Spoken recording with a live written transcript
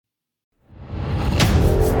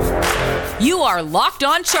You are Locked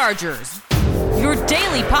On Chargers, your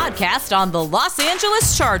daily podcast on the Los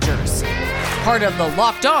Angeles Chargers. Part of the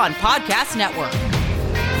Locked On Podcast Network,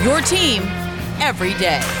 your team every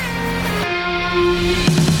day.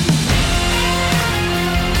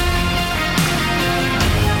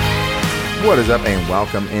 What is up, and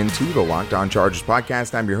welcome into the Locked On Chargers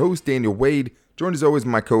podcast. I'm your host, Daniel Wade, joined as always by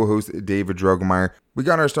my co-host, David Drogemeyer. We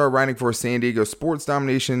got our start writing for San Diego Sports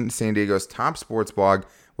Domination, San Diego's top sports blog,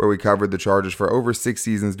 where we covered the Chargers for over 6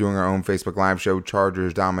 seasons doing our own Facebook Live show,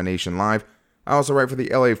 Chargers Domination Live. I also write for the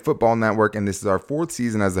LA Football Network, and this is our 4th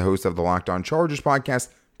season as the host of the Locked On Chargers podcast,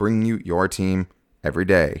 bringing you your team every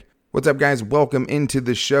day. What's up, guys? Welcome into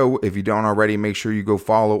the show. If you don't already, make sure you go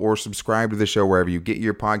follow or subscribe to the show wherever you get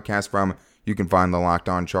your podcast from. You can find the Locked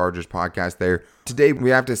On Chargers podcast there. Today, we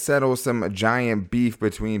have to settle some giant beef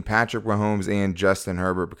between Patrick Mahomes and Justin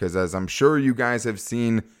Herbert because, as I'm sure you guys have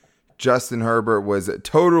seen, Justin Herbert was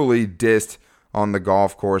totally dissed on the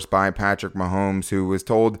golf course by Patrick Mahomes, who was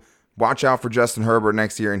told, watch out for Justin Herbert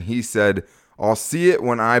next year, and he said, I'll see it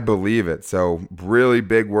when I believe it. So really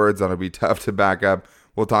big words that'll be tough to back up.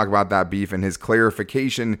 We'll talk about that beef and his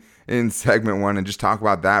clarification in segment 1 and just talk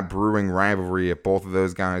about that brewing rivalry if both of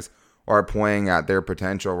those guys are playing at their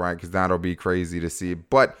potential, right? Because that'll be crazy to see.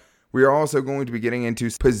 But we are also going to be getting into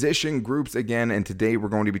position groups again, and today we're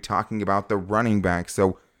going to be talking about the running back.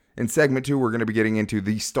 So in segment 2, we're going to be getting into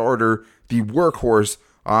the starter, the workhorse,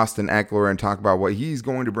 Austin Ekeler, and talk about what he's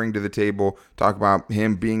going to bring to the table, talk about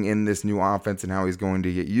him being in this new offense and how he's going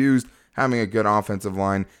to get used, having a good offensive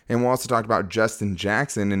line, and we'll also talk about Justin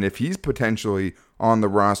Jackson and if he's potentially on the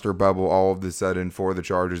roster bubble all of a sudden for the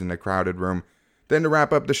Chargers in a crowded room. Then to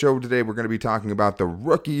wrap up the show today, we're going to be talking about the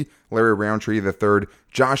rookie, Larry Roundtree III,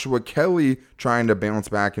 Joshua Kelly trying to bounce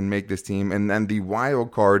back and make this team, and then the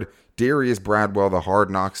wild card, Darius Bradwell, the Hard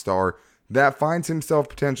Knock star, that finds himself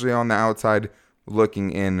potentially on the outside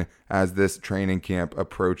looking in as this training camp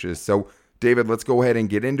approaches. So, David, let's go ahead and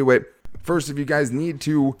get into it. First, if you guys need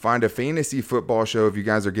to find a fantasy football show, if you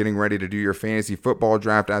guys are getting ready to do your fantasy football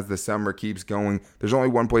draft as the summer keeps going, there's only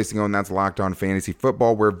one place to go, and that's Locked On Fantasy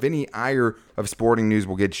Football, where Vinny Iyer of Sporting News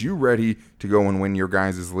will get you ready to go and win your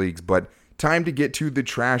guys' leagues. But time to get to the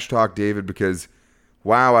trash talk, David, because,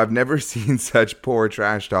 wow, I've never seen such poor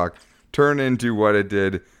trash talk turn into what it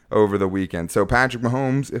did over the weekend. So Patrick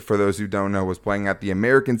Mahomes, for those who don't know, was playing at the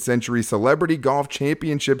American Century Celebrity Golf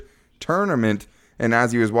Championship Tournament, and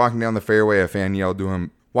as he was walking down the fairway, a fan yelled to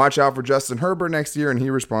him, watch out for Justin Herbert next year, and he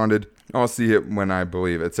responded, I'll see it when I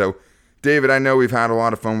believe it. So, David, I know we've had a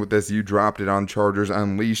lot of fun with this. You dropped it on Chargers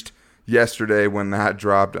Unleashed yesterday when that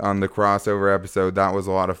dropped on the crossover episode. That was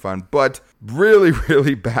a lot of fun, but really,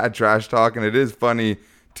 really bad trash talk, and it is funny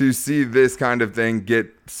to see this kind of thing get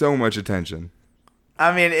so much attention.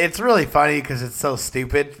 I mean, it's really funny because it's so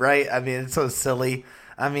stupid, right? I mean, it's so silly.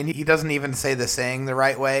 I mean, he doesn't even say the saying the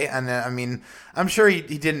right way. And I mean, I'm sure he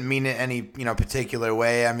didn't mean it any, particular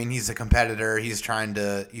way. I mean, he's a competitor. He's trying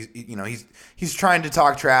to, he's trying to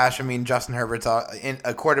talk trash. I mean, Justin Herbert's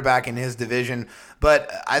a quarterback in his division.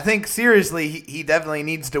 But I think seriously, he definitely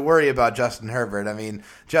needs to worry about Justin Herbert. I mean,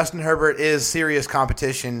 Justin Herbert is serious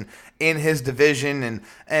competition in his division.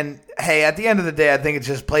 And hey, at the end of the day, I think it's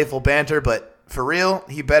just playful banter. But for real,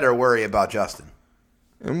 he better worry about Justin.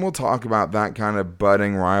 And we'll talk about that kind of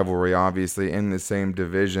budding rivalry, obviously, in the same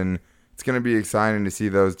division. It's going to be exciting to see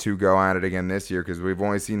those two go at it again this year because we've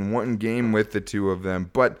only seen one game with the two of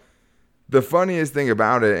them. But the funniest thing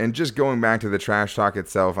about it, and just going back to the trash talk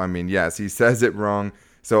itself, I mean, yes, he says it wrong.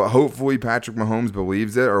 So hopefully Patrick Mahomes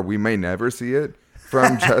believes it, or we may never see it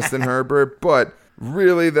from Justin Herbert. But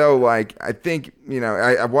really, though, I think,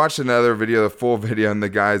 I watched another video, the full video, and the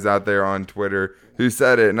guys out there on Twitter who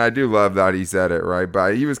said it, and I do love that he said it, right?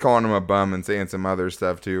 But he was calling him a bum and saying some other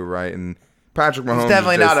stuff too, right? And Patrick Mahomes is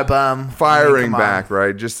definitely not a bum. Firing back,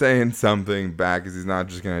 right? Just saying something back because he's not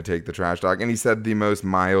just going to take the trash talk. And he said the most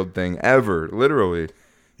mild thing ever, literally.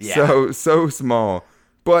 Yeah. So small.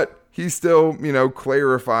 But he still,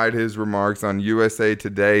 clarified his remarks on USA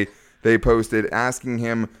Today. They posted asking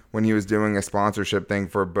him when he was doing a sponsorship thing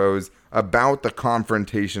for Bose about the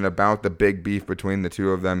confrontation, about the big beef between the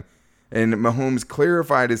two of them. And Mahomes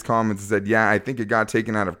clarified his comments and said, yeah, I think it got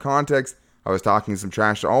taken out of context. I was talking some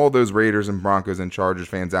trash to all those Raiders and Broncos and Chargers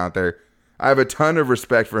fans out there. I have a ton of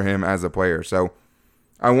respect for him as a player. So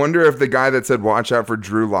I wonder if the guy that said watch out for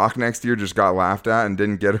Drew Lock next year just got laughed at and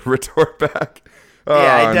didn't get a retort back.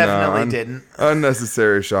 Yeah, I definitely didn't.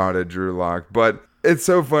 Unnecessary shot at Drew Lock. But it's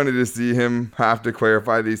so funny to see him have to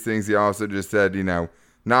clarify these things. He also just said,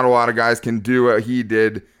 not a lot of guys can do what he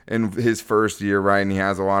did in his first year, right? And he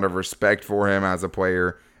has a lot of respect for him as a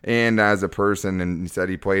player and as a person, and he said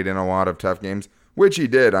he played in a lot of tough games, which he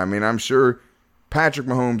did. I mean, I'm sure Patrick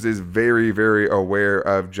Mahomes is very, very aware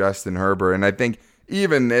of Justin Herbert, and I think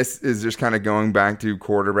even this is just kind of going back to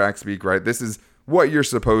quarterback speak, right? This is what you're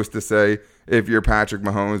supposed to say if you're Patrick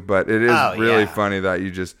Mahomes, but it is really funny that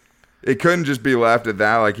it couldn't just be left at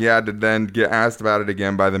that. Like, he had to then get asked about it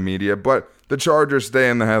again by the media, but the Chargers stay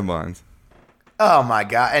in the headlines. Oh, my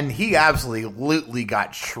God. And he absolutely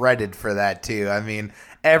got shredded for that, too. I mean,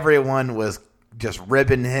 everyone was just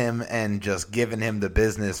ribbing him and just giving him the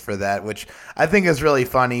business for that, which I think is really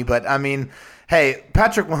funny. But, I mean, hey,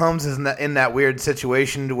 Patrick Mahomes is in that weird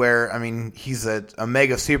situation where, I mean, he's a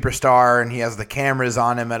mega superstar and he has the cameras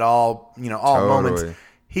on him at all moments.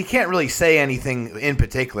 He can't really say anything in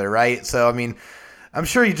particular, right? So, I mean, I'm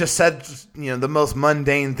sure he just said, the most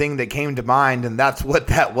mundane thing that came to mind, and that's what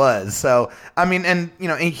that was. So, I mean, and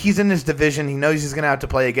he's in his division. He knows he's going to have to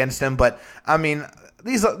play against him, but I mean,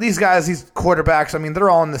 these guys, these quarterbacks, I mean, they're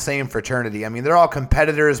all in the same fraternity. I mean, they're all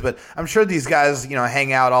competitors, but I'm sure these guys,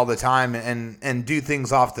 hang out all the time and do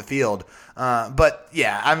things off the field. But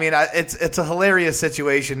yeah, I mean, it's a hilarious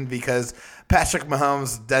situation because Patrick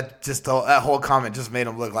Mahomes, that whole comment just made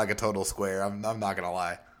him look like a total square. I'm not gonna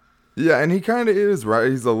lie. Yeah, and he kind of is, right?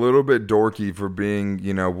 He's a little bit dorky for being,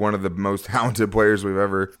 one of the most talented players we've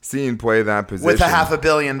ever seen play that position. With a $500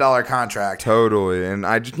 million contract. Totally. And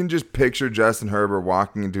I can just picture Justin Herbert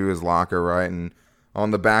walking into his locker, right? And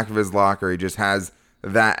on the back of his locker, he just has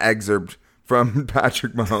that excerpt from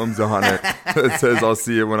Patrick Mahomes on it that says, "I'll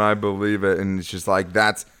see it when I believe it." And it's just like,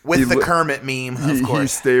 that's... With the Kermit meme, of course. He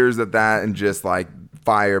stares at that and just like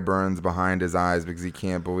fire burns behind his eyes because he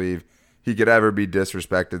can't believe he could ever be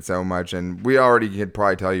disrespected so much. And we already could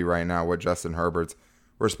probably tell you right now what Justin Herbert's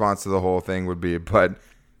response to the whole thing would be, but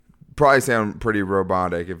probably sound pretty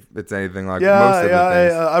robotic if it's anything like most of the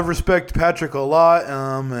things. I respect Patrick a lot,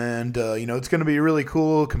 and it's going to be really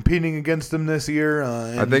cool competing against him this year.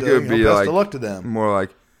 I think it would be best of luck to them. More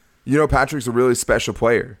like, Patrick's a really special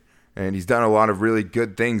player, and he's done a lot of really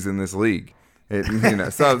good things in this league.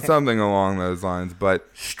 Something along those lines. But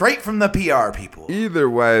straight from the PR people. Either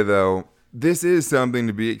way, though, this is something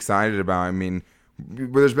to be excited about. I mean,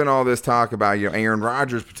 there's been all this talk about Aaron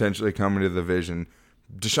Rodgers potentially coming to the division.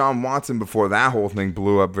 Deshaun Watson, before that whole thing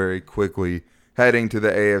blew up very quickly, heading to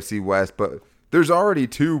the AFC West. But there's already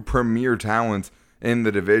two premier talents in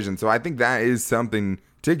the division. So I think that is something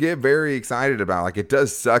to get very excited about. Like, it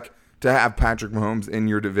does suck to have Patrick Mahomes in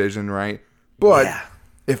your division, right? But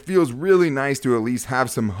it feels really nice to at least have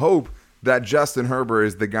some hope that Justin Herbert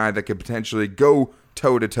is the guy that could potentially go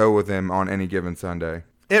toe-to-toe with him on any given Sunday.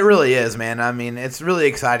 It really is, man. I mean, it's really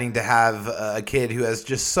exciting to have a kid who has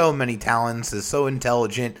just so many talents, is so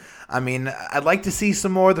intelligent. I mean, I'd like to see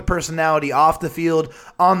some more of the personality off the field.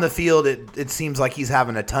 On the field, it seems like he's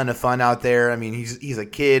having a ton of fun out there. I mean, he's a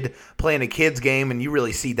kid playing a kid's game, and you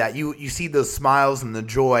really see that. You see those smiles and the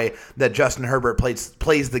joy that Justin Herbert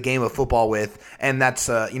plays the game of football with, and that's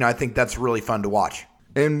I think that's really fun to watch.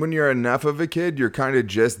 And when you're enough of a kid, you're kind of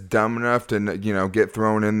just dumb enough to get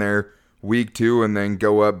thrown in there week 2 and then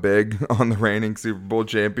go up big on the reigning Super Bowl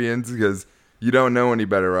champions because you don't know any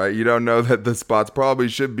better, right? You don't know that the spots probably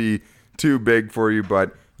should be too big for you,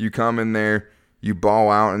 but you come in there, you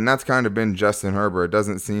ball out, and that's kind of been Justin Herbert. It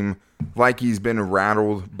doesn't seem like he's been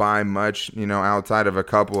rattled by much, outside of a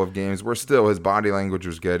couple of games where still his body language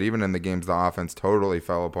was good. Even in the games the offense totally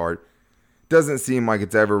fell apart. Doesn't seem like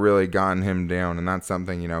it's ever really gotten him down, and that's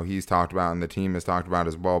something, he's talked about and the team has talked about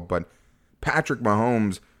as well. But Patrick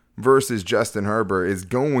Mahomes versus Justin Herbert is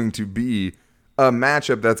going to be a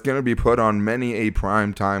matchup that's going to be put on many a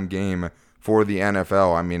primetime game for the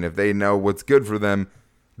NFL. I mean, if they know what's good for them,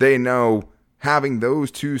 they know having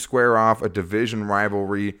those two square off a division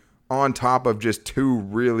rivalry on top of just two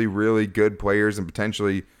really, really good players and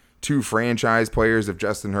potentially two franchise players if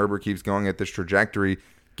Justin Herbert keeps going at this trajectory.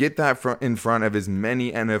 Get that in front of as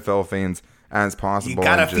many NFL fans as possible. You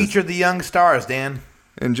got to feature the young stars, Dan.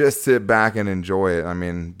 And just sit back and enjoy it. I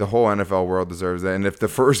mean, the whole NFL world deserves that. And if the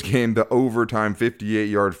first game, the overtime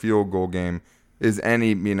 58-yard field goal game, is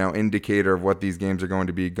any indicator of what these games are going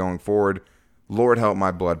to be going forward, Lord help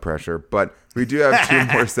my blood pressure. But we do have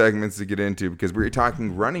 2 more segments to get into because we're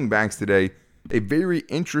talking running backs today. A very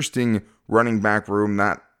interesting running back room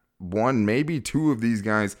that one, maybe 2 of these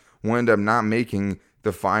guys will end up not making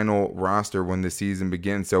the final roster when the season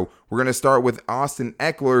begins. So we're going to start with Austin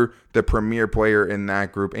Ekeler, the premier player in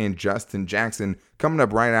that group, and Justin Jackson coming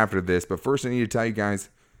up right after this. But first, I need to tell you guys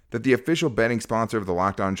that the official betting sponsor of the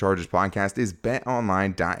Locked On Chargers podcast is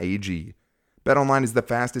BetOnline.ag. BetOnline is the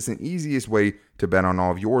fastest and easiest way to bet on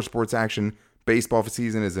all of your sports action. Baseball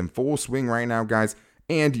season is in full swing right now, guys,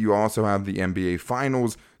 And you also have the NBA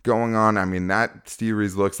Finals going on. I mean, that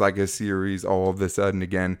series looks like a series all of a sudden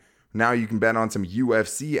again. Now you can bet on some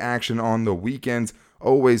UFC action on the weekends.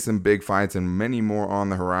 Always some big fights and many more on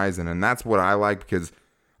the horizon. And that's what I like because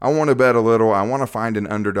I want to bet a little. I want to find an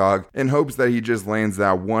underdog in hopes that he just lands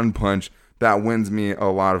that one punch that wins me a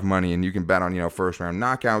lot of money. And you can bet on, first round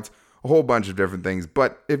knockouts, a whole bunch of different things.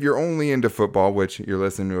 But if you're only into football, which you're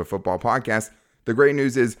listening to a football podcast, the great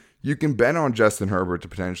news is you can bet on Justin Herbert to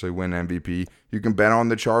potentially win MVP. You can bet on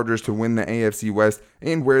the Chargers to win the AFC West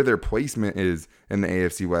and where their placement is in the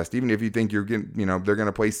AFC West. Even if you think they're going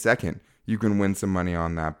to place second, you can win some money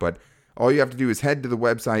on that. But all you have to do is head to the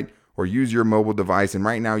website or use your mobile device. And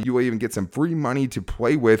right now, you will even get some free money to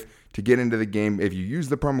play with to get into the game. If you use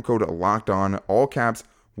the promo code LOCKEDON, all caps,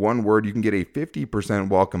 one word, you can get a 50%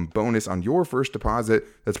 welcome bonus on your first deposit.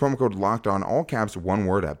 That's promo code LOCKEDON, all caps, one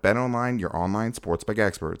word at BetOnline, your online sportsbook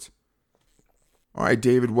experts. All right,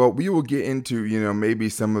 David. Well, we will get into, maybe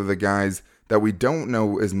some of the guys that we don't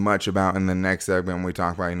know as much about in the next segment when we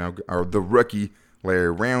talk about, the rookie,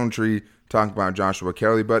 Larry Roundtree, talk about Joshua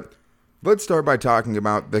Kelly. But let's start by talking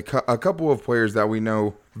about a couple of players that we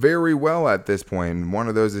know very well at this point. And one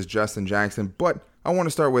of those is Justin Jackson. But I want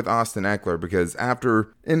to start with Austin Ekeler because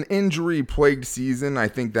after an injury-plagued season, I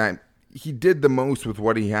think that he did the most with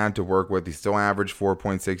what he had to work with. He still averaged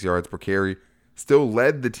 4.6 yards per carry, still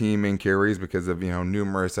led the team in carries because of,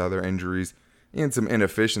 numerous other injuries and some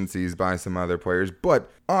inefficiencies by some other players. But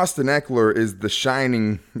Austin Ekeler is the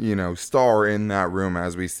shining, star in that room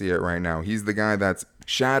as we see it right now. He's the guy that's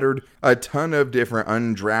shattered a ton of different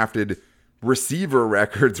undrafted receiver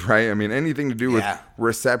records, right? I mean, anything to do with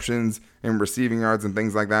receptions and receiving yards and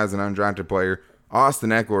things like that as an undrafted player, Austin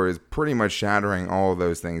Ekeler is pretty much shattering all of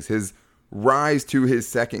those things. His rise to his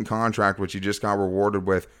second contract, which he just got rewarded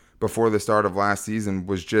with before the start of last season,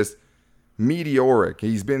 was just meteoric.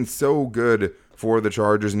 He's been so good for the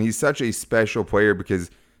Chargers, and he's such a special player because,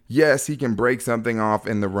 yes, he can break something off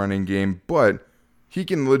in the running game, but he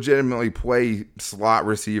can legitimately play slot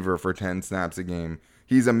receiver for 10 snaps a game.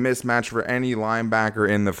 He's a mismatch for any linebacker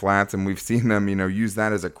in the flats, and we've seen them, use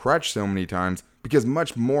that as a crutch so many times because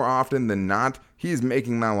much more often than not, he's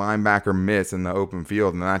making that linebacker miss in the open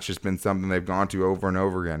field, and that's just been something they've gone to over and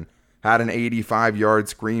over again. Had an 85-yard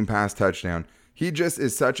screen pass touchdown. He just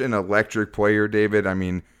is such an electric player, David. I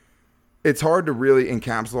mean, it's hard to really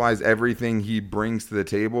encapsulate everything he brings to the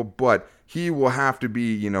table, but he will have to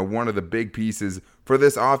be, one of the big pieces for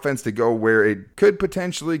this offense to go where it could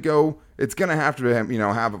potentially go. It's going to have to,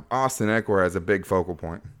 have Austin Ekeler as a big focal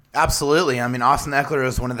point. Absolutely. I mean, Austin Ekeler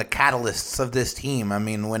is one of the catalysts of this team. I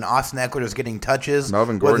mean, when Austin Ekeler is getting touches,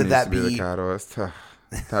 Melvin Gordon used to be the catalyst.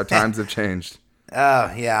 How times have changed.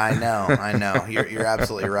 Oh, yeah, I know. You're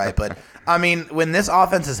absolutely right. But, I mean, when this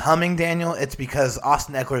offense is humming, Daniel, it's because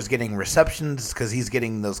Austin Ekeler is getting receptions. It's because he's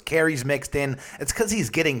getting those carries mixed in. It's because he's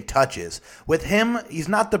getting touches. With him, he's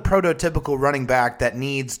not the prototypical running back that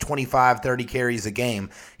needs 25, 30 carries a game.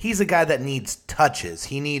 He's a guy that needs touches.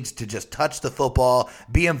 He needs to just touch the football,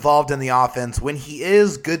 be involved in the offense. When he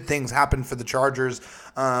is, good things happen for the Chargers.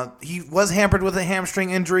 He was hampered with a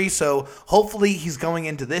hamstring injury, so hopefully he's going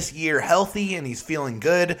into this year healthy and he's feeling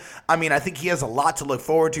good. I mean, I think he has a lot to look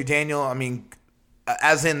forward to, Daniel. I mean,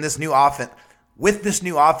 as in this new offense, with this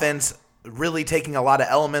new offense really taking a lot of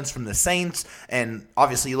elements from the Saints, and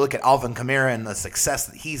obviously you look at Alvin Kamara and the success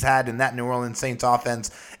that he's had in that New Orleans Saints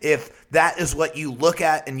offense. If that is what you look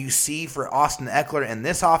at and you see for Austin Ekeler in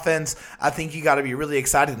this offense, I think you got to be really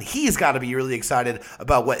excited, and he's got to be really excited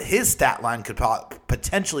about what his stat line could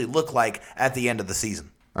potentially look like at the end of the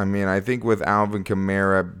season. I mean, I think with Alvin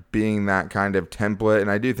Kamara being that kind of template,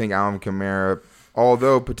 and I do think Alvin Kamara,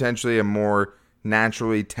 although potentially a more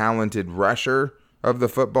naturally talented rusher of the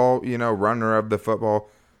football, runner of the football,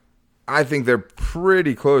 I think they're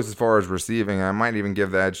pretty close as far as receiving. I might even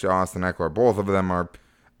give the edge to Austin Ekeler. Both of them are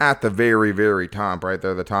at the very, very top, right?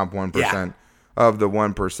 They're the top 1% of the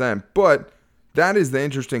 1%. But that is the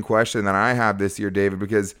interesting question that I have this year, David,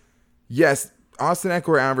 because, yes, Austin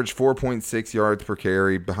Ekeler averaged 4.6 yards per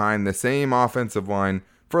carry behind the same offensive line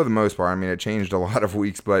for the most part. I mean, it changed a lot of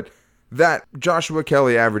weeks, but that Joshua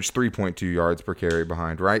Kelly averaged 3.2 yards per carry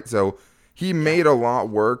behind, right? So he made a lot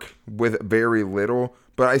work with very little,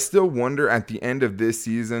 but I still wonder at the end of this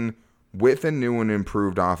season, with a new and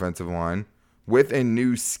improved offensive line, with a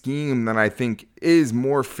new scheme that I think is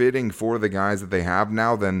more fitting for the guys that they have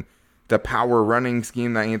now than the power running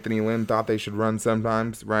scheme that Anthony Lynn thought they should run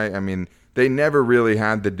sometimes, right? I mean, they never really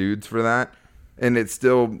had the dudes for that, and it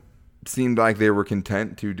still seemed like they were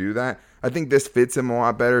content to do that. I think this fits him a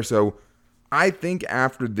lot better, so I think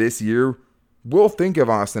after this year, we'll think of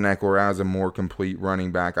Austin Ekeler as a more complete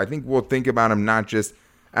running back. I think we'll think about him not just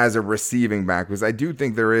as a receiving back, because I do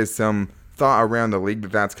think there is some thought around the league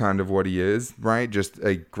that that's kind of what he is, right? Just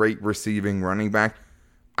a great receiving running back.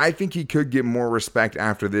 I think he could get more respect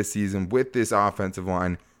after this season with this offensive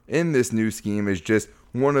line in this new scheme as just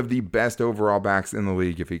one of the best overall backs in the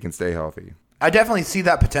league if he can stay healthy. I definitely see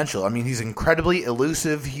that potential. I mean, he's incredibly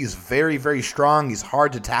elusive. He's very, very strong. He's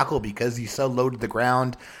hard to tackle because he's so low to the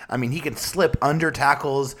ground. I mean, he can slip under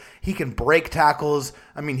tackles. He can break tackles.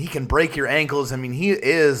 I mean, he can break your ankles. I mean, he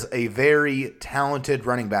is a very talented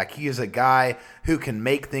running back. He is a guy who can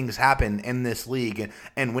make things happen in this league.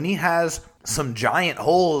 And when he has some giant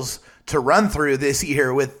holes to run through this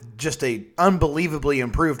year with just a unbelievably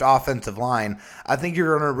improved offensive line, I think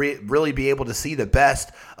you're going to really be able to see the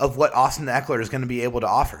best of what Austin Ekeler is going to be able to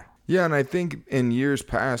offer. Yeah, and I think in years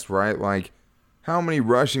past, right, like how many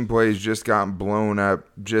rushing plays just got blown up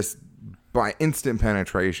just by instant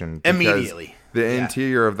penetration? Immediately. The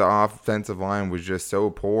interior of the offensive line was just so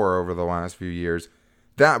poor over the last few years.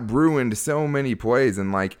 That ruined so many plays,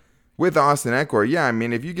 and like, with Austin Ekeler, yeah, I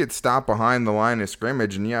mean, if you get stopped behind the line of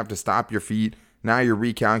scrimmage and you have to stop your feet, now you're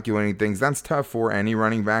recalculating things. That's tough for any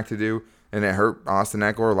running back to do, and it hurt Austin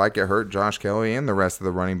Ekeler like it hurt Josh Kelly and the rest of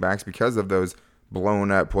the running backs because of those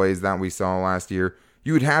blown-up plays that we saw last year.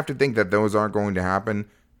 You would have to think that those aren't going to happen,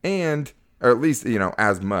 or at least,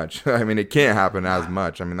 as much. I mean, it can't happen as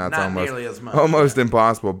much. I mean, that's almost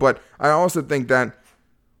impossible. But I also think that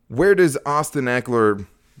where does Austin Ekeler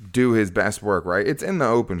do his best work, right? It's in the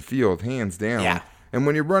open field, hands down. Yeah. And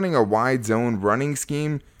when you're running a wide zone running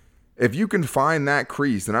scheme, if you can find that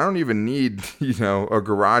crease, and I don't even need, a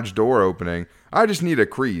garage door opening, I just need a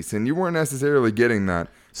crease, and you weren't necessarily getting that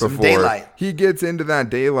before. Some daylight. He gets into that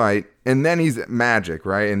daylight, and then he's magic,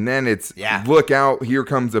 right? And then it's, look out, here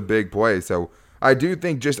comes a big play. So I do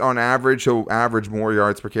think just on average, he'll average more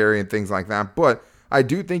yards per carry and things like that, but I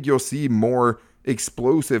do think you'll see more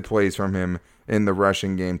explosive plays from him in the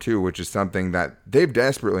rushing game too, which is something that they've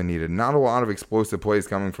desperately needed. Not a lot of explosive plays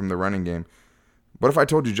coming from the running game. What if I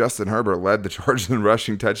told you Justin Herbert led the Chargers in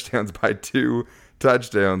rushing touchdowns by 2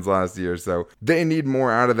 touchdowns last year? So they need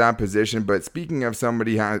more out of that position. But speaking of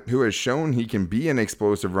somebody who has shown he can be an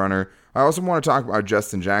explosive runner, I also want to talk about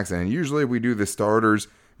Justin Jackson. And usually we do the starters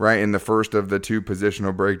right in the first of the 2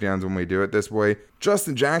 positional breakdowns when we do it this way.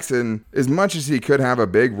 Justin Jackson, as much as he could have a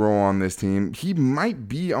big role on this team, he might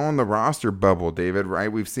be on the roster bubble, David,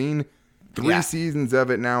 right? We've seen 3 seasons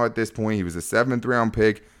of it now at this point. He was a 7th round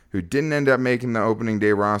pick who didn't end up making the opening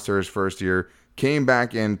day roster his first year, came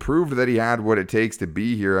back and proved that he had what it takes to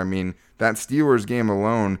be here. I mean, that Steelers game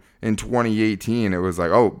alone in 2018, it was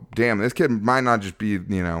like, oh, damn, this kid might not just be,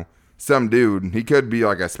 some dude. He could be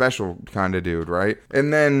like a special kind of dude, right?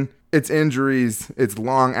 And then it's injuries, it's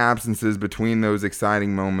long absences between those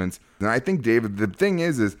exciting moments. And I think, David, the thing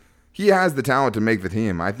is he has the talent to make the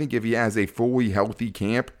team. I think if he has a fully healthy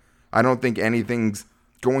camp, I don't think anything's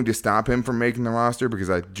going to stop him from making the roster because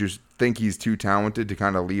I just think he's too talented to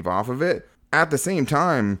kind of leave off of it. At the same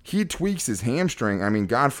time, he tweaks his hamstring. I mean,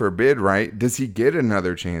 God forbid, right? Does he get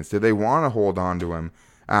another chance? Do they want to hold on to him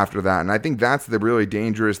after that? And I think that's the really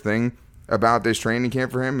dangerous thing about this training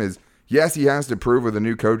camp for him is, yes, he has to prove with a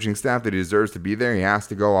new coaching staff that he deserves to be there. He has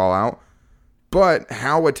to go all out. But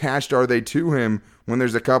how attached are they to him when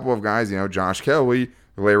there's a couple of guys, Josh Kelly,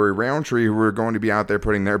 Larry Roundtree, who are going to be out there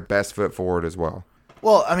putting their best foot forward as well?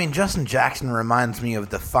 Well, I mean, Justin Jackson reminds me of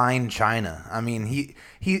the fine china. I mean,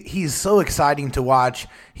 he's so exciting to watch.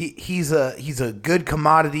 He's a good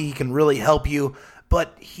commodity. He can really help you,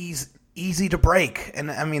 but he's easy to break. And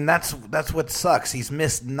I mean, that's what sucks. He's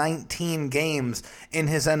missed 19 games in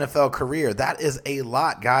his NFL career. That is a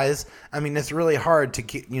lot, guys. I mean, it's really hard to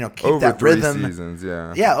keep over that 3 rhythm. Seasons,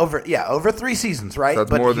 yeah. Yeah, over 3 seasons, right? So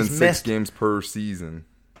that's more than 6 games per season.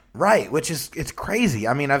 Right, it's crazy.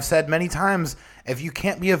 I mean, I've said many times, if you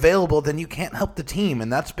can't be available, then you can't help the team,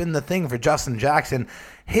 and that's been the thing for Justin Jackson.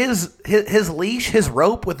 His leash, his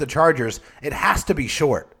rope with the Chargers, it has to be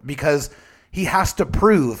short because he has to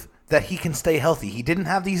prove that he can stay healthy. He didn't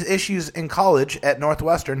have these issues in college at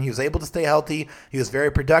Northwestern. He was able to stay healthy. He was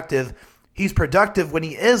very productive. He's productive when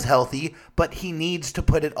he is healthy, but he needs to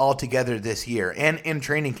put it all together this year. And in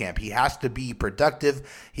training camp, he has to be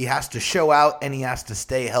productive, he has to show out, and he has to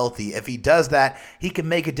stay healthy. If he does that, he can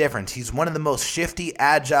make a difference. He's one of the most shifty,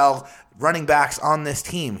 agile running backs on this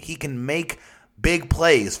team. He can make big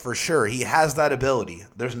plays for sure. He has that ability.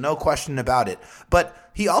 There's no question about it. But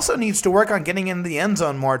he also needs to work on getting into the end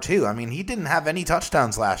zone more too. I mean, he didn't have any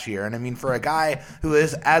touchdowns last year. And I mean, for a guy who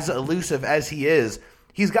is as elusive as he is,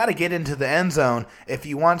 he's got to get into the end zone if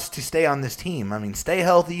he wants to stay on this team. I mean, stay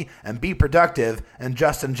healthy and be productive, and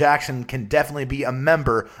Justin Jackson can definitely be a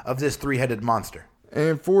member of this three-headed monster.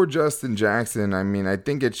 And for Justin Jackson, I mean, I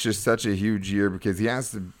think it's just such a huge year because he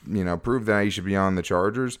has to, prove that he should be on the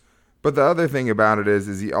Chargers. But the other thing about it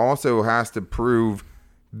is he also has to prove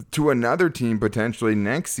to another team potentially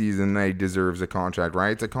next season that he deserves a contract,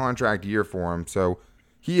 right? It's a contract year for him. So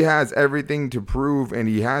he has everything to prove, and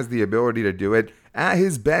he has the ability to do it. At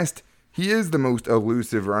his best, he is the most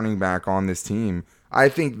elusive running back on this team. I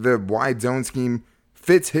think the wide zone scheme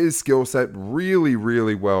fits his skill set really,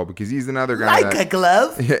 really well because he's another guy like a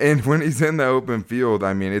glove. And when he's in the open field,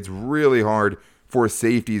 I mean, it's really hard for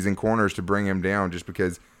safeties and corners to bring him down just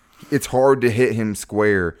because it's hard to hit him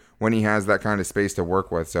square when he has that kind of space to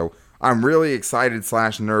work with. So I'm really excited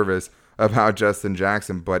 / nervous about Justin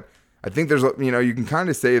Jackson, but I think there's, you can kind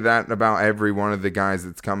of say that about every one of the guys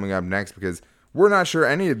that's coming up next because we're not sure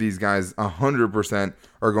any of these guys 100%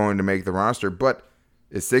 are going to make the roster, but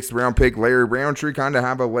is 6th round pick Larry Roundtree kind of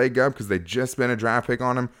have a leg up because they just spent a draft pick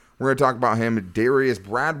on him? We're going to talk about him, Darius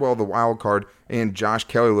Bradwell, the wild card, and Josh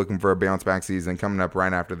Kelly looking for a bounce back season coming up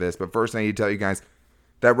right after this. But first, I need to tell you guys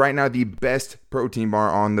that right now the best protein bar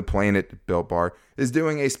on the planet, Built Bar, is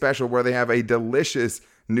doing a special where they have a delicious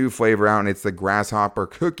new flavor out, and it's the grasshopper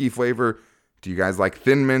cookie flavor. Do you guys like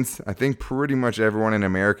Thin Mints? I think pretty much everyone in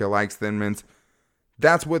America likes Thin Mints.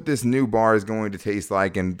 That's what this new bar is going to taste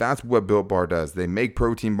like, and that's what Built Bar does. They make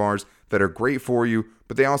protein bars that are great for you,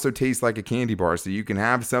 but they also taste like a candy bar, so you can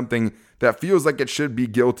have something that feels like it should be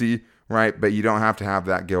guilty, right? But you don't have to have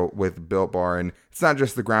that guilt with Built Bar, and it's not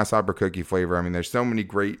just the grasshopper cookie flavor. I mean, there's so many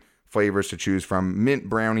great flavors to choose from. Mint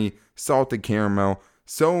brownie, salted caramel,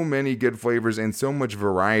 so many good flavors and so much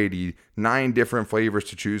variety. 9 different flavors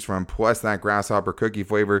to choose from, plus that grasshopper cookie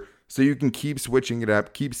flavor, so you can keep switching it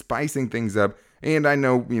up, keep spicing things up. And I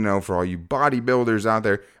know, for all you bodybuilders out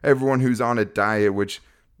there, everyone who's on a diet, which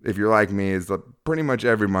if you're like me, is pretty much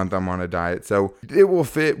every month I'm on a diet. So it will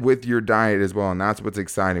fit with your diet as well. And that's what's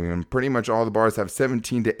exciting. And pretty much all the bars have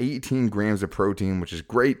 17 to 18 grams of protein, which is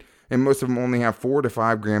great. And most of them only have 4 to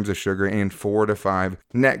 5 grams of sugar and 4 to 5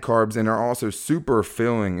 net carbs, and are also super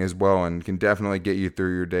filling as well and can definitely get you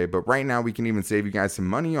through your day. But right now we can even save you guys some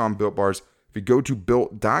money on Built Bars. If you go to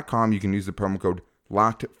Built.com, you can use the promo code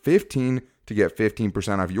LOCKED15 to get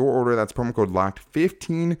 15% off your order. That's promo code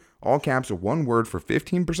LOCKED15, all caps, one word, for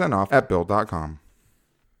 15% off at Built.com.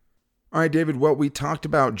 All right, David, well, we talked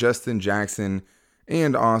about Justin Jackson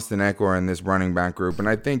and Austin Ekeler in this running back group, and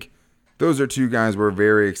I think those are 2 guys we're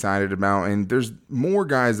very excited about, and there's more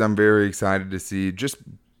guys I'm very excited to see just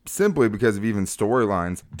simply because of even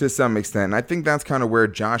storylines to some extent, and I think that's kind of where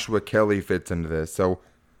Joshua Kelly fits into this. So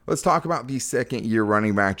let's talk about the second-year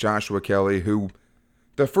running back, Joshua Kelly, who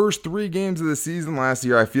the first 3 games of the season last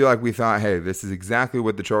year, I feel like we thought, hey, this is exactly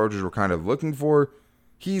what the Chargers were kind of looking for.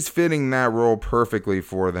 He's fitting that role perfectly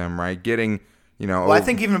for them, right? Getting, Well, I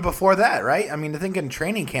think even before that, right? I mean, I think in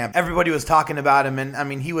training camp, everybody was talking about him, and I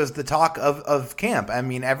mean, he was the talk of camp. I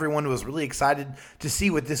mean, everyone was really excited to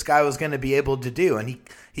see what this guy was going to be able to do, and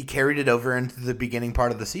he carried it over into the beginning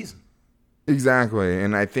part of the season. Exactly,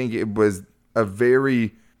 and I think it was a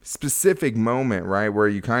very specific moment, right, where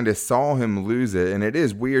you kind of saw him lose it. And it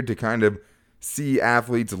is weird to kind of see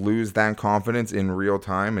athletes lose that confidence in real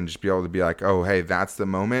time and just be able to be like, oh, hey, that's the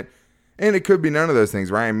moment. And it could be none of those things,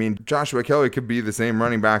 right? I mean, Joshua Kelly could be the same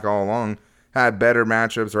running back all along, had better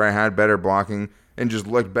matchups, right, had better blocking, and just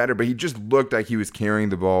looked better. But he just looked like he was carrying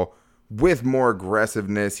the ball with more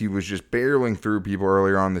aggressiveness. He was just barreling through people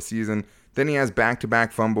earlier on in the season. Then he has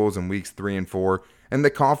back-to-back fumbles in weeks 3 and 4. And the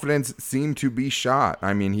confidence seemed to be shot.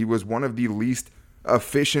 I mean, he was one of the least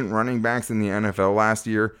efficient running backs in the NFL last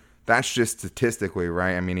year. That's just statistically,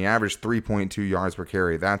 right? I mean, he averaged 3.2 yards per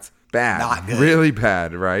carry. That's bad. Not good. Really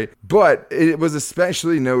bad, right? But it was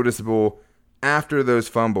especially noticeable after those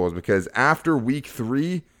fumbles because after week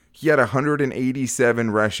 3, he had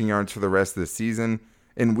 187 rushing yards for the rest of the season.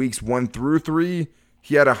 In weeks 1 through 3,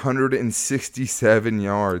 he had 167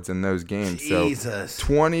 yards in those games. Jesus. So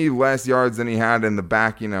 20 less yards than he had in the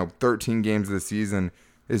back, 13 games of the season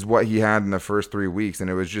is what he had in the first 3 weeks. And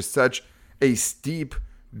it was just such a steep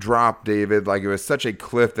drop, David. Like, it was such a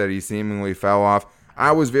cliff that he seemingly fell off.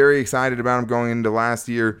 I was very excited about him going into last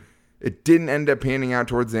year. It didn't end up panning out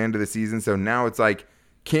towards the end of the season. So now it's like,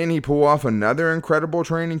 can he pull off another incredible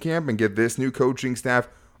training camp and get this new coaching staff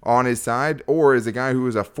on his side? Or is a guy who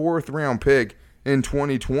was a 4th round pick in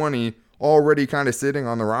 2020 already kind of sitting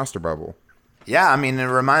on the roster bubble? Yeah, I mean, it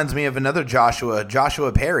reminds me of another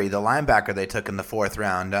Joshua Perry, the linebacker they took in the 4th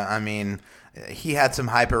round. I mean, he had some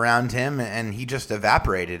hype around him, and he just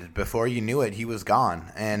evaporated. Before you knew it, he was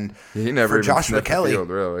gone. And he never for even Joshua Kelly, the field,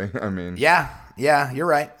 really. I mean, yeah, you're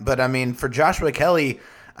right. But I mean, for Joshua Kelly,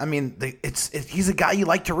 I mean, he's a guy you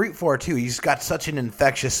like to root for too. He's got such an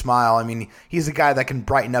infectious smile. I mean, he's a guy that can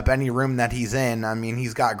brighten up any room that he's in. I mean,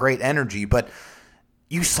 he's got great energy, but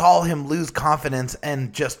you saw him lose confidence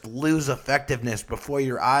and just lose effectiveness before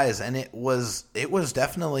your eyes, and it was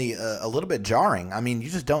definitely a little bit jarring. I mean, you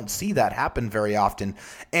just don't see that happen very often.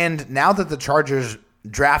 And now that the Chargers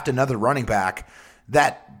draft another running back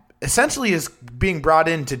that essentially is being brought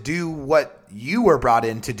in to do what you were brought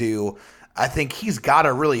in to do, I think he's got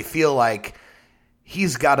to really feel like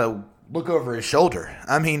he's got to look over his shoulder.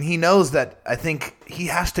 I mean, he knows that I think he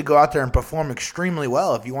has to go out there and perform extremely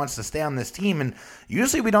well if he wants to stay on this team. And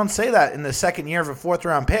usually we don't say that in the second year of a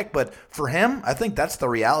 4th-round pick, but for him, I think that's the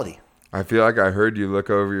reality. I feel like I heard you look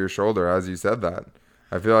over your shoulder as you said that.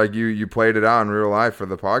 I feel like you played it out in real life for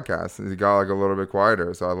the podcast, and you got like a little bit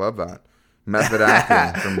quieter, so I love that. Method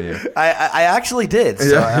acting from you. I actually did.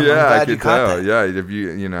 So I'm glad I could you caught tell. that. Yeah,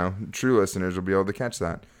 if true listeners will be able to catch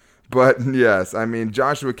that. But yes, I mean,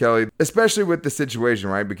 Joshua Kelly, especially with the situation,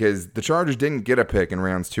 right? Because the Chargers didn't get a pick in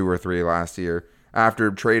rounds 2 or 3 last year after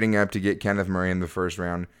trading up to get Kenneth Murray in the 1st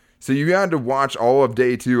round. So you had to watch all of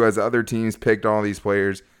day 2 as other teams picked all these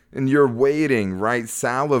players, and you're waiting, right?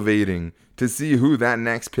 Salivating to see who that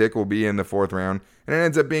next pick will be in the 4th round. And it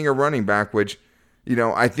ends up being a running back, which,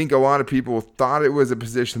 I think a lot of people thought it was a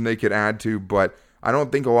position they could add to, but I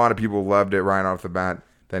don't think a lot of people loved it right off the bat.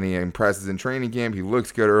 Then he impresses in training camp. He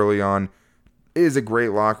looks good early on. Is a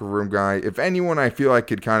great locker room guy. If anyone I feel like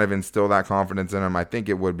could kind of instill that confidence in him, I think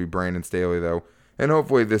it would be Brandon Staley, though. And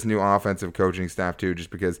hopefully this new offensive coaching staff, too,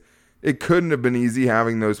 just because it couldn't have been easy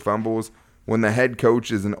having those fumbles when the head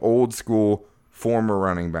coach is an old school former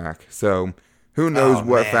running back. So who knows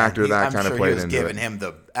what factor that kind of played into it. I'm sure he was giving him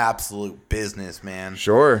the absolute business, man.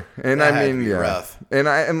 Sure. And that I mean, yeah. Rough. And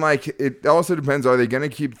it also depends, are they going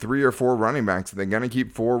to keep 3 or 4 running backs? Are they going to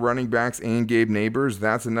keep 4 running backs and Gabe Neighbors?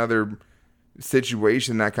 That's another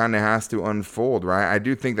situation that kind of has to unfold, right? I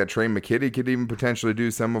do think that Trey McKitty could even potentially do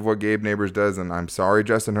some of what Gabe Neighbors does, and I'm sorry,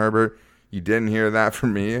 Justin Herbert, you didn't hear that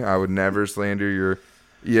from me. I would never slander your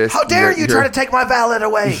How dare you try to take my ballot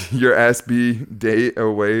away? Your SB date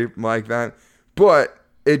away like that. But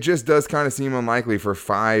it just does kind of seem unlikely for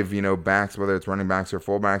 5, backs, whether it's running backs or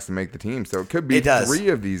fullbacks, to make the team. So it could be 3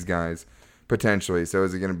 of these guys potentially. So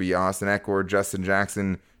is it going to be Austin Eckler, Justin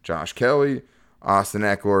Jackson, Josh Kelly, Austin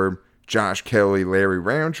Eckler, Josh Kelly, Larry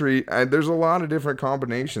Roundtree? There's a lot of different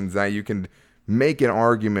combinations that you can make an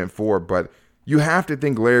argument for, but you have to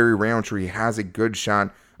think Larry Roundtree has a good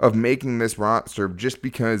shot of making this roster just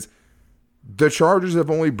because the Chargers have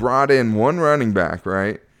only brought in 1 running back,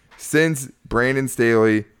 right? Since Brandon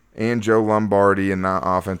Staley and Joe Lombardi and that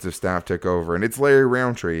offensive staff took over. And it's Larry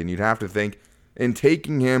Roundtree. And you'd have to think, in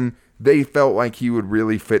taking him, they felt like he would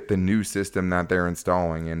really fit the new system that they're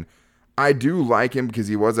installing. And I do like him because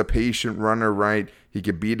he was a patient runner, right? He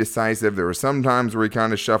could be decisive. There were some times where he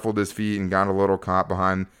kind of shuffled his feet and got a little caught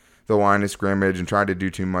behind the line of scrimmage and tried to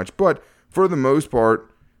do too much. But for the most part,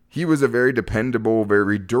 he was a very dependable,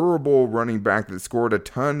 very durable running back that scored a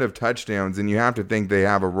ton of touchdowns, and you have to think they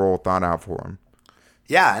have a role thought out for him.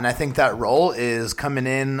 Yeah, and I think that role is coming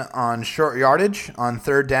in on short yardage, on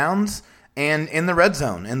 3rd downs, and in the red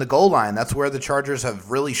zone, in the goal line. That's where the Chargers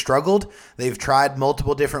have really struggled. They've tried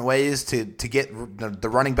multiple different ways to get the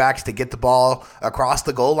running backs to get the ball across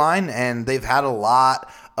the goal line, and they've had a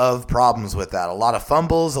lot of problems with that. A lot of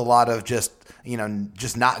fumbles, a lot of just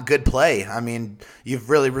not good play. I mean, you've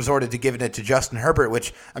really resorted to giving it to Justin Herbert,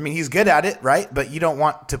 which, I mean, he's good at it, right? But you don't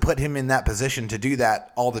want to put him in that position to do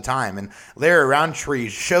that all the time. And Larry Roundtree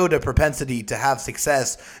showed a propensity to have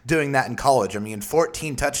success doing that in college. I mean,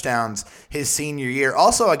 14 touchdowns his senior year.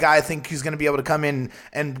 Also a guy I think who's going to be able to come in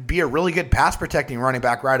and be a really good pass protecting running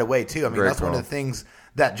back right away, too. I mean, that's one of the things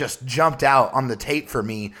that just jumped out on the tape for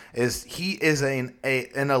me is he is an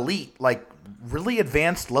elite, like, really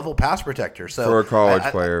advanced level pass protector. So for a college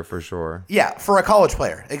player, for sure. Yeah, for a college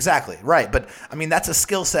player. Exactly. Right. But I mean, that's a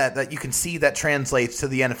skill set that you can see that translates to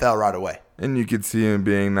the NFL right away. And you could see him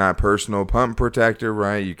being that personal punt protector,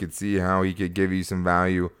 right? You could see how he could give you some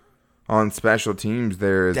value on special teams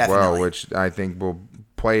there as well, which I think will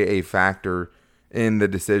play a factor in the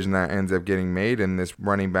decision that ends up getting made in this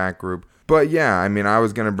running back group. But yeah, I mean, I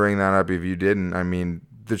was going to bring that up if you didn't. I mean,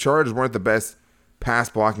 the Chargers weren't the best pass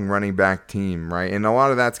blocking running back team, right? And a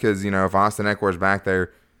lot of that's because, if Austin Eckler's back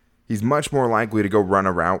there, he's much more likely to go run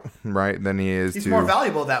a route, right, than he is He's to... more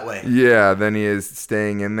valuable that way. Yeah, than he is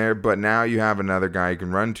staying in there. But now you have another guy who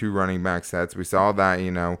can run 2 running back sets. We saw that,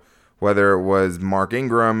 whether it was Mark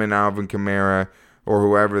Ingram and Alvin Kamara or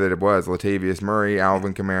whoever that it was, Latavius Murray,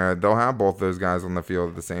 Alvin Kamara, they'll have both those guys on the field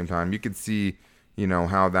at the same time. You could see,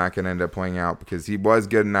 how that can end up playing out because he was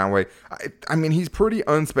good in that way. I mean, he's pretty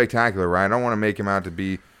unspectacular, right? I don't want to make him out to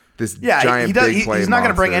be this giant big play he's not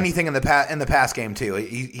going to bring monster. anything in the pass game too.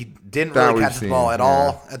 He didn't really catch the ball at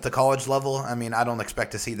all at the college level. I mean, I don't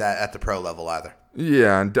expect to see that at the pro level either.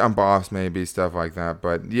 Yeah, and dump offs maybe, stuff like that.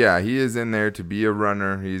 But yeah, he is in there to be a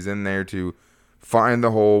runner. He's in there to find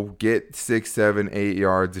the hole, get 6, 7, 8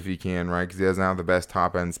 yards if he can, right? Because he doesn't have the best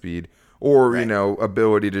top end speed or right.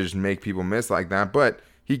 Ability to just make people miss like that. But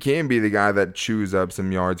he can be the guy that chews up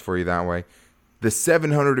some yards for you that way. The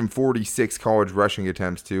 746 college rushing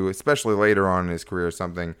attempts, too, especially later on in his career, is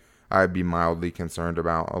something I'd be mildly concerned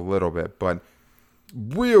about a little bit. But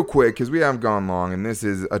real quick, because we haven't gone long, and this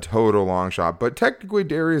is a total long shot, but technically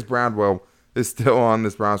Darius Bradwell is still on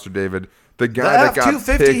this roster, David. The guy that got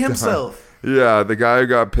F-250 himself. Yeah, the guy who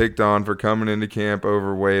got picked on for coming into camp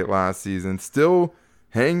overweight last season, still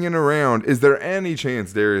hanging around. Is there any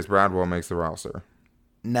chance Darius Bradwell makes the roster?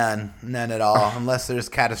 None at all. Unless there's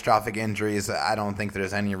catastrophic injuries, I don't think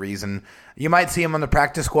there's any reason. You might see him on the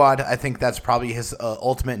practice squad. I think that's probably his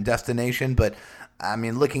ultimate destination. But I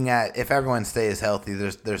mean, looking at if everyone stays healthy,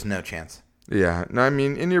 there's no chance. Yeah, I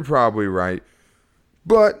mean, and you're probably right.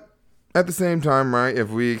 But at the same time, right,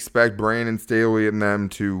 if we expect Brandon Staley and them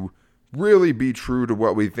to really be true to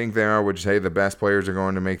what we think they are, which is, hey, the best players are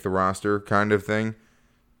going to make the roster kind of thing,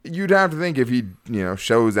 you'd have to think if he,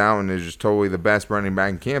 shows out and is just totally the best running back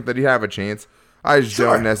in camp that he'd have a chance. I just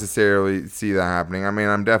don't necessarily see that happening. I mean,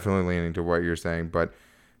 I'm definitely leaning to what you're saying, but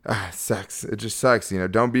it sucks. It just sucks.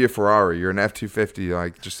 Don't be a Ferrari. You're an F-250.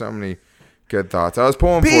 Like, just so many good thoughts. I was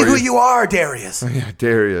pulling for you. Be who you are, Darius. Yeah,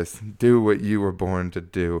 Darius. Do what you were born to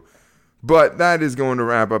do. But that is going to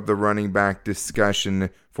wrap up the running back discussion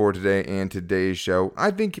for today and today's show. I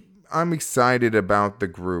think I'm excited about the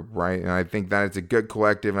group, right? And I think that it's a good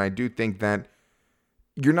collective. And I do think that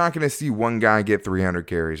you're not going to see one guy get 300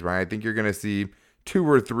 carries, right? I think you're going to see 2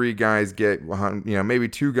 or 3 guys get, maybe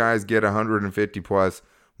 2 guys get 150 plus,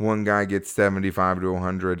 1 guy gets 75 to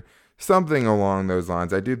 100, something along those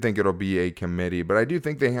lines. I do think it'll be a committee, but I do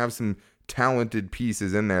think they have some talented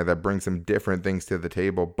pieces in there that bring some different things to the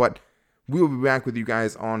table. But we will be back with you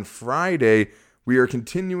guys on Friday. We are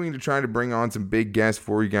continuing to try to bring on some big guests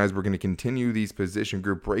for you guys. We're going to continue these position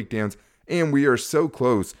group breakdowns, and we are so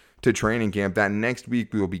close to training camp that next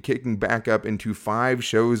week we will be kicking back up into 5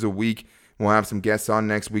 shows a week. We'll have some guests on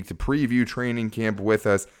next week to preview training camp with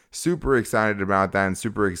us. Super excited about that and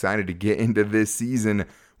super excited to get into this season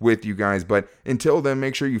with you guys. But until then,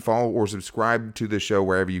 make sure you follow or subscribe to the show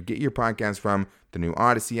wherever you get your podcast from, the new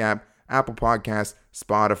Odyssey app, Apple Podcasts,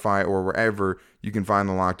 Spotify, or wherever you can find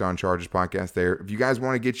the Locked On Chargers podcast there. If you guys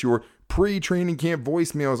want to get your pre-training camp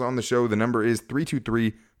voicemails on the show, the number is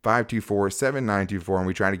 323-524-7924, and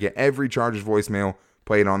we try to get every Chargers voicemail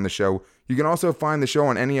played on the show. You can also find the show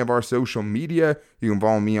on any of our social media. You can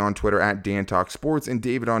follow me on Twitter at DanTalkSports and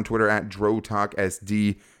David on Twitter at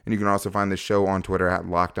DroTalkSD, and you can also find the show on Twitter at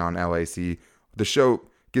LockedOnLAC. The show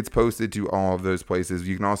gets posted to all of those places.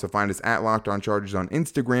 You can also find us at Locked On Chargers on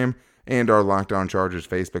Instagram and our Locked On Chargers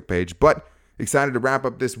Facebook page. But excited to wrap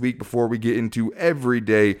up this week before we get into every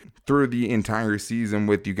day through the entire season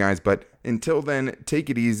with you guys. But until then, take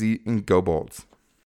it easy and go Bolts.